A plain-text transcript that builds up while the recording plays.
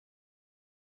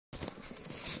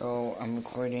So I'm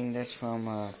recording this from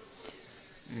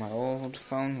my old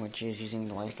phone, which is using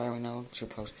the Wi-Fi right now to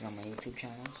post it on my YouTube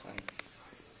channel. So I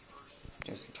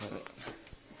just recorded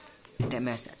it. That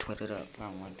mess that twittered up. I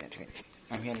don't like that tweet.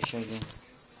 I'm here to show you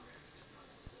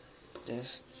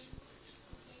this.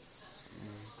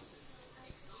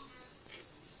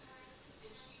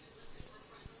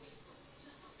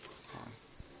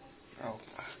 Oh.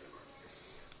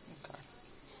 Okay.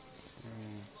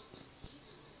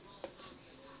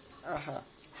 I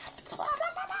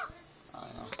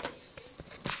don't know.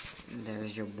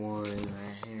 There's your boy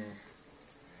right here.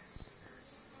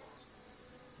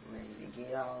 Ready to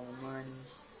get all the money.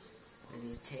 Ready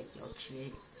to take your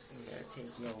chick. Ready to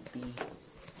take your B.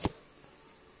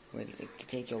 Ready to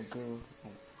take your girl. Oh,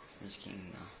 I'm just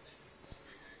kidding, no.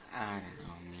 I don't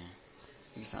know, man.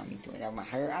 You saw me doing that with my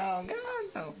hair. Oh, God,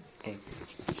 no. Okay.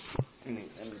 Let me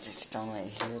just stand right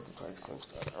here. The door's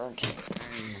closed up. Okay.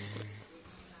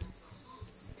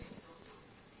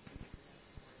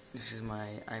 This is my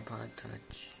iPod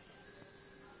Touch.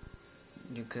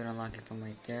 You could unlock it from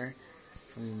right there,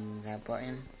 from that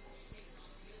button,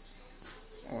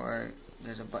 or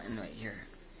there's a button right here.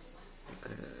 You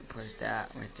could push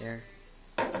that right there.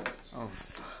 Oh,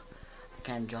 I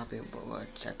can't drop it, but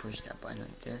watch, I push that button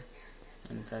right there,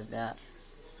 and it does that.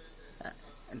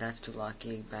 That's to lock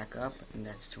it back up, and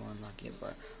that's to unlock it.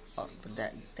 But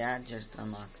that just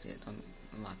unlocks it.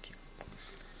 Unlock it.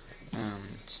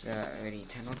 It's already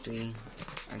 10:03.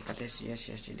 I got this just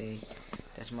yesterday.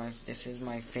 This is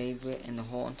my favorite in the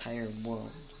whole entire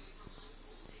world.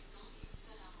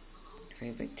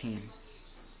 Favorite team.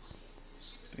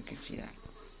 You can see that.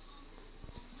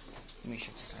 Let me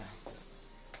shut this out.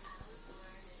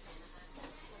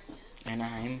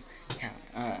 Anaheim,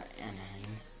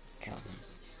 Calvin.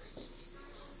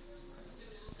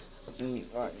 Let me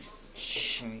go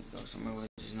somewhere where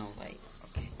there's no light.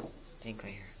 Okay, think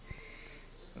right here.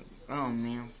 Oh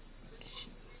man.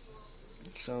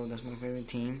 So that's my favorite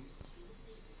team.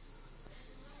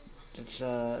 It's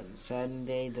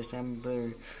Saturday,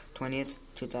 December 20th,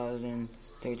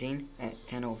 2013 at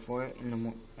 10:04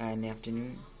 in the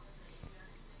afternoon.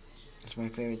 It's my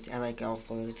favorite. I like all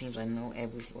Florida teams. I know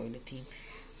every Florida team.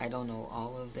 I don't know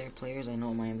all of their players. I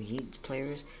know Miami Heat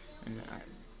players,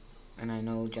 and I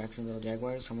know Jacksonville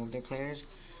Jaguars, some of their players,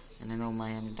 and I know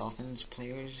Miami Dolphins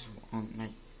players,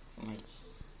 like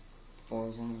 4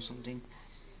 of them or something.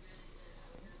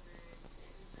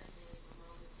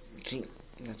 See,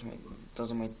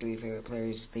 those are my 3 favorite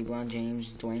players: LeBron James,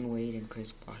 Dwayne Wade, and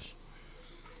Chris Bosh.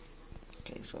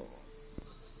 Okay, so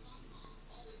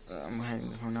I'm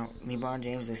heading for now. LeBron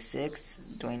James is 6,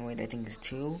 Dwayne Wade I think is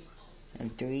 2,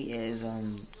 and 3 is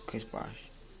Chris Bosh.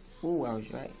 Ooh, I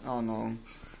was right. Oh no,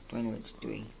 Dwayne Wade's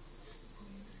 3,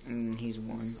 and he's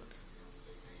 1.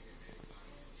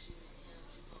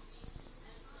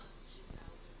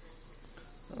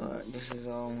 This is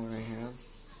all what I have.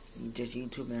 Just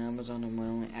YouTube and Amazon are my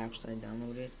only apps that I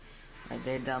downloaded. I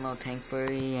did download Tank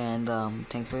Fury and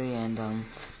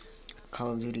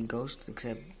Call of Duty Ghost,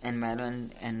 and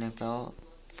Madden NFL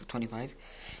 25.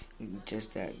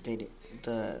 Just that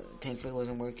the Tank Fury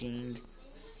wasn't working.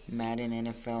 Madden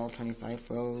NFL 25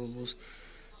 froze.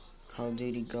 Call of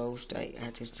Duty Ghost, I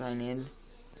had to sign in,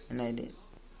 and I did.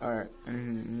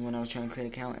 And when I was trying to create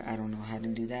an account, I don't know how to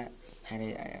do that.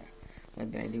 What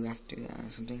did I do after that or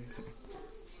something? So.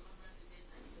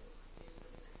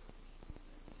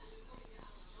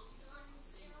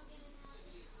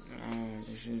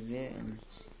 This is it, and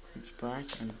it's black,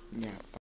 and yeah.